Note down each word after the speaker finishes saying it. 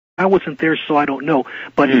I wasn't there, so I don't know.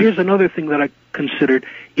 But here's another thing that I considered.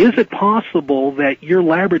 Is it possible that your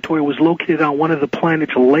laboratory was located on one of the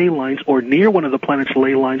planet's ley lines or near one of the planet's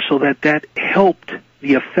ley lines so that helped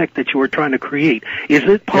the effect that you were trying to create? Is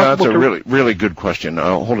it possible? Yeah, that's a really, really good question.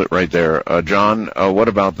 Hold it right there. John, what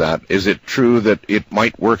about that? Is it true that it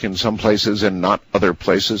might work in some places and not other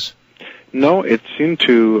places? No, it seemed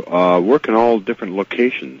to work in all different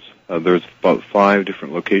locations. There's about 5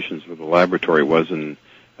 different locations where the laboratory was in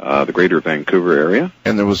the greater Vancouver area.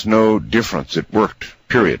 And there was no difference. It worked,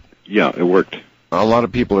 period. Yeah, it worked. A lot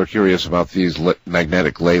of people are curious about these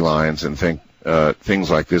magnetic ley lines and think things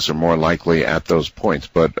like this are more likely at those points,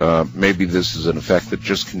 but maybe this is an effect that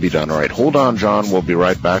just can be done. All right, hold on, John. We'll be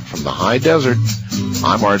right back from the high desert.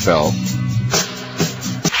 I'm Art Bell.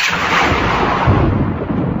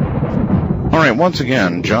 All right, once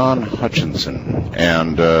again, John Hutchinson.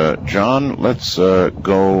 And, John, let's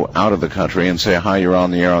go out of the country and say hi. You're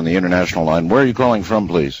on the air on the international line. Where are you calling from,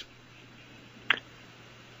 please?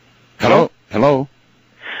 Hello? Hello?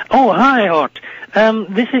 Oh, hi, Art.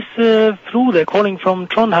 This is Frode calling from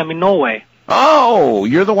Trondheim in Norway. Oh,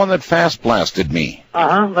 you're the one that fast blasted me.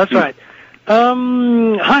 That's right.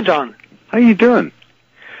 Hi, John. How you doing?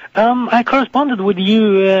 I corresponded with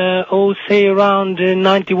you, say around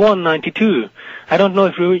 91, 92. I don't know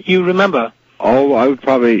if you remember. Oh, I would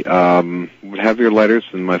probably would have your letters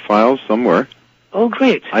in my files somewhere. Oh,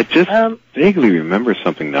 great. I just vaguely remember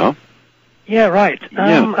something now. Yeah, right.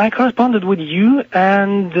 I corresponded with you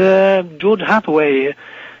and George Hathaway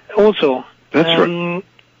also. That's right.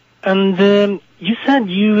 And you said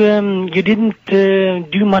you didn't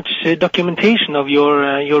do much documentation of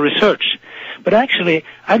your research. But actually,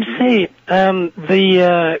 I'd say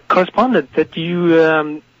the correspondence that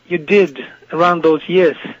you did around those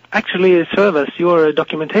years actually serve as your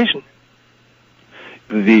documentation.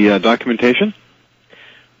 The documentation?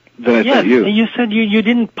 That I sent you? You said you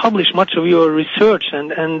didn't publish much of your research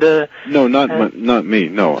and no, not me.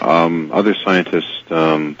 No, other scientists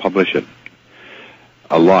publish it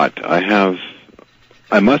a lot.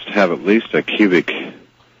 I must have at least a cubic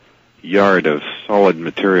yard of solid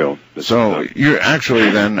material. So you're actually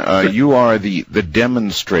then you are the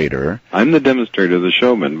demonstrator. I'm the demonstrator, the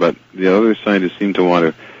showman, but the other scientists seem to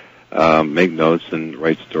want to make notes and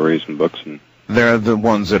write stories and books, and they're the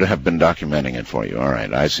ones that have been documenting it for you. All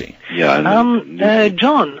right, I see. Yeah.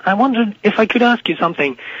 John, I wondered if I could ask you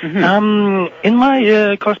something. Mm-hmm. In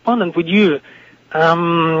my correspondence with you,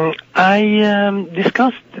 I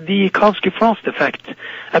discussed the Kautsky-Frost effect.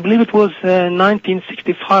 I believe it was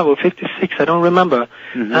 1965 or 56, I don't remember.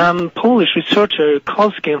 Mm-hmm. Polish researcher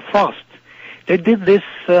Kautsky and Frost. They did this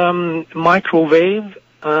microwave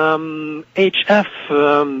HF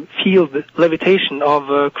field levitation of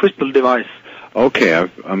a crystal device. Okay,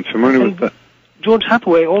 I'm familiar with that. George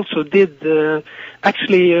Hathaway also did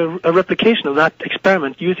actually a replication of that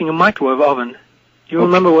experiment using a microwave oven. Do you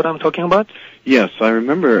remember what I'm talking about? Yes, I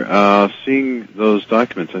remember seeing those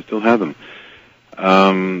documents. I still have them.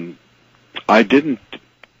 I didn't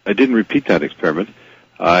repeat that experiment.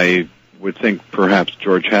 I would think perhaps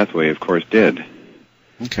George Hathaway, of course, did.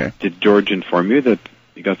 Okay. Did George inform you that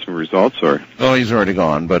you got some results, or? Oh, he's already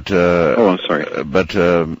gone, but... oh, I'm sorry. But,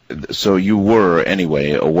 so you were,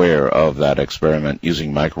 anyway, aware of that experiment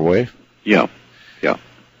using microwave? Yeah.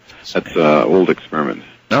 That's an old experiment.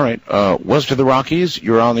 All right. West of the Rockies,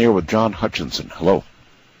 you're on the air with John Hutchinson. Hello.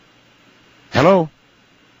 Hello.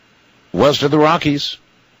 West of the Rockies.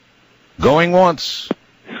 Going once.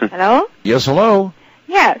 Hello? Yes, hello.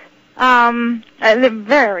 Yes. A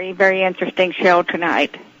very, very interesting show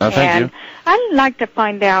tonight. Thank you. I'd like to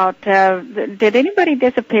find out, did anybody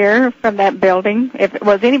disappear from that building?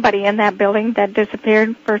 Was anybody in that building that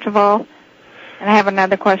disappeared, first of all? And I have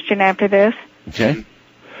another question after this. Okay.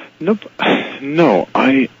 Nope. No,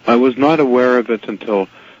 I was not aware of it until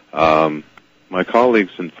my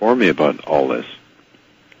colleagues informed me about all this.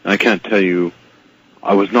 I can't tell you,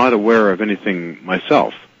 I was not aware of anything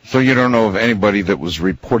myself. So you don't know of anybody that was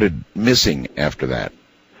reported missing after that?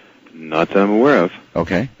 Not that I'm aware of.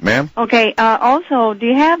 Okay. Ma'am? Okay. Also, do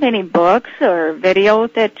you have any books or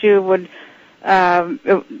videos that you would,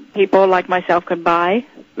 people like myself could buy?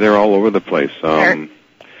 They're all over the place.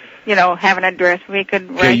 Have an address we could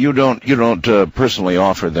write. Okay, you don't personally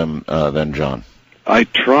offer them, then, John? I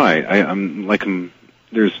try.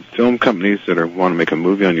 There's film companies that want to make a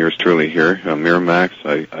movie on yours truly here, Miramax.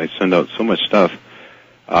 I send out so much stuff.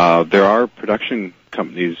 There are production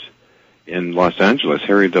companies in Los Angeles,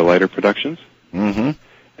 Harry DeLeiter Productions. Mm-hmm.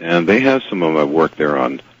 And they have some of my work there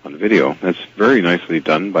on video. That's very nicely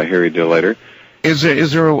done by Harry DeLeiter. Is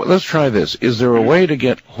there let's try this. Is there a way to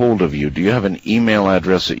get hold of you? Do you have an email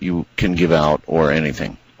address that you can give out or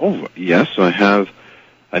anything? Oh, yes, I have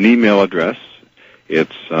an email address.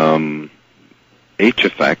 It's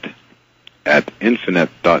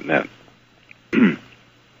heffect@infinite.net.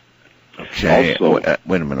 Okay. Also,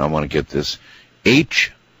 wait a minute. I want to get this.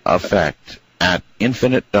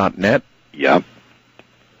 heffect@infinite.net. Yep.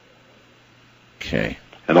 Okay.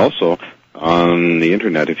 And also, on the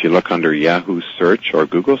Internet, if you look under Yahoo search or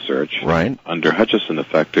Google search, right, under Hutchison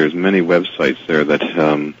Effect, there's many websites there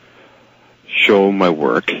that show my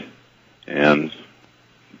work and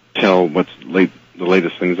tell what's the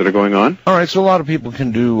latest things that are going on. All right, so a lot of people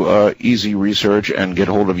can do easy research and get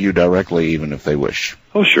hold of you directly, even if they wish.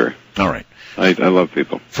 Oh, sure. All right. I love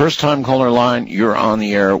people. First-time caller line, you're on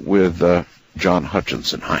the air with John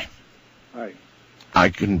Hutchinson. Hi. Hi. I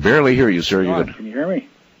can barely hear you, sir. John, can you hear me?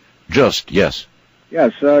 Just, yes.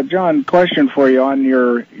 Yes, John, question for you on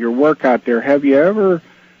your work out there. Have you ever,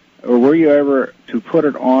 or were you ever to put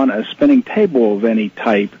it on a spinning table of any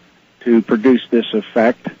type to produce this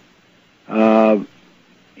effect?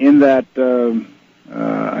 In that,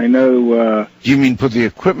 I know... Do you mean put the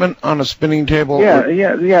equipment on a spinning table?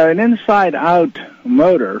 Yeah, an inside-out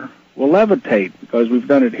motor will levitate, because we've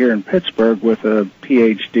done it here in Pittsburgh with a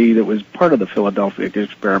PhD that was part of the Philadelphia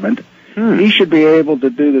experiment. He should be able to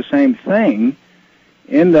do the same thing,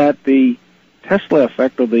 in that the Tesla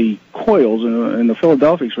effect of the coils, in the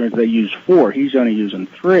Philadelphia experiment they use 4, he's only using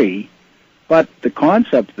 3, but the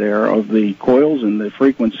concept there of the coils and the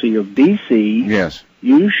frequency of DC, yes,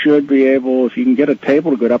 you should be able, if you can get a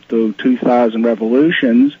table to go up to 2,000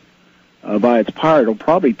 revolutions by its power, it'll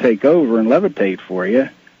probably take over and levitate for you.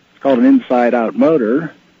 It's called an inside-out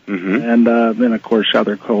motor, and then, of course,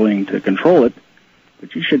 other cooling to control it.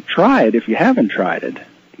 But you should try it if you haven't tried it.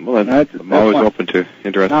 Well, I'm always open to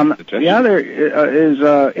interesting suggestions. The other is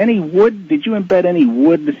any wood. Did you embed any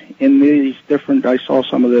wood in these different? I saw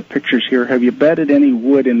some of the pictures here. Have you embedded any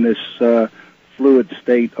wood in this fluid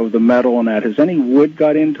state of the metal and that? Has any wood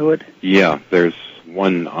got into it? Yeah, there's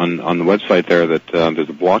one on the website there that there's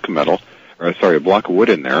a block of metal, or sorry, a block of wood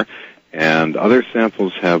in there, and other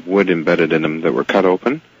samples have wood embedded in them that were cut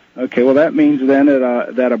open. Okay, well, that means then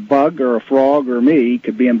that a bug or a frog or me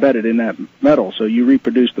could be embedded in that metal, so you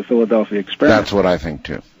reproduce the Philadelphia experiment. That's what I think,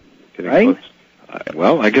 too. Right?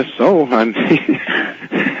 Well, I guess so.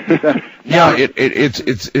 Yeah,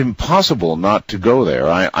 it's impossible not to go there.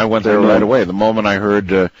 I went there right away. The moment I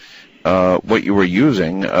heard what you were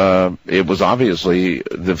using, it was obviously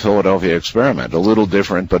the Philadelphia experiment. A little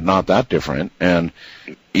different, but not that different. And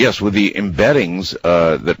yes, with the embeddings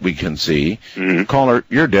that we can see, caller,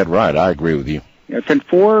 you're dead right. I agree with you. Yeah, can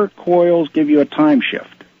 4 coils give you a time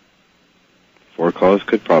shift? 4 coils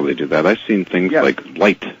could probably do that. I've seen things like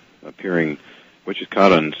light appearing, which is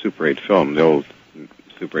caught on Super 8 film, the old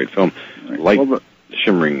Super 8 film, light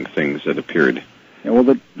shimmering things that appeared. Yeah,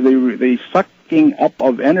 well, the sucking up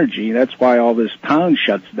of energy, that's why all this town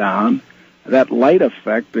shuts down. That light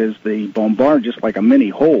effect is the bombard, just like a mini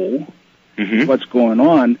hole. What's going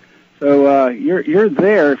on? So you're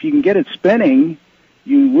there. If you can get it spinning,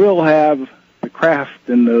 you will have the craft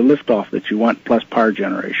and the liftoff that you want, plus power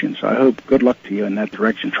generation. So I hope good luck to you in that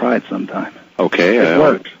direction. Try it sometime. Okay, it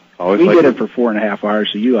worked. We did it for 4.5 hours,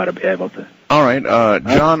 so you ought to be able to. All right,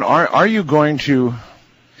 John, are you going to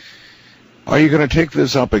take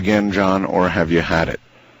this up again, John, or have you had it?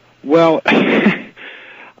 Well,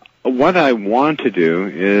 what I want to do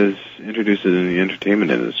is introduce it in the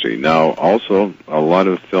entertainment industry. Now, also, a lot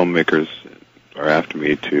of filmmakers are after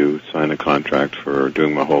me to sign a contract for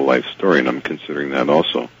doing my whole life story, and I'm considering that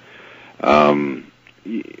also. By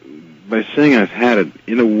saying I've had it,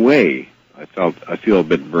 in a way, I feel a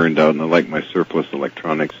bit burned out, and I like my surplus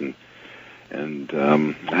electronics, and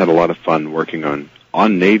I had a lot of fun working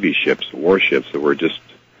on Navy ships, warships that were just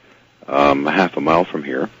a half a mile from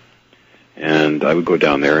here. And I would go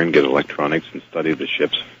down there and get electronics and study the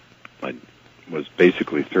ships. I was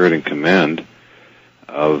basically third in command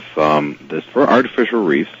of this for artificial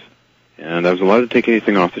reefs, and I was allowed to take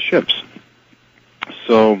anything off the ships.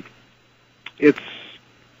 So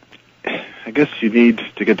I guess you need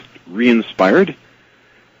to get re-inspired.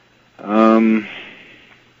 I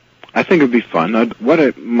think it would be fun.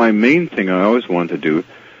 My main thing I always wanted to do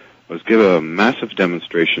was give a massive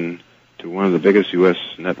demonstration to one of the biggest U.S.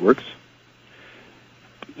 networks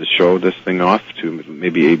to show this thing off to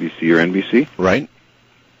maybe ABC or NBC. Right.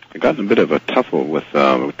 I got in a bit of a tuffle with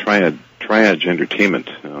Triage Entertainment.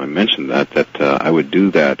 I mentioned that I would do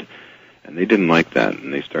that, and they didn't like that,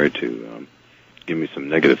 and they started to give me some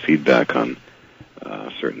negative feedback on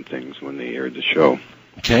certain things when they aired the show.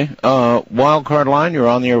 Okay. Wildcard line, you're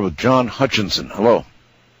on the air with John Hutchinson. Hello.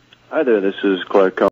 Hi there, this is Clark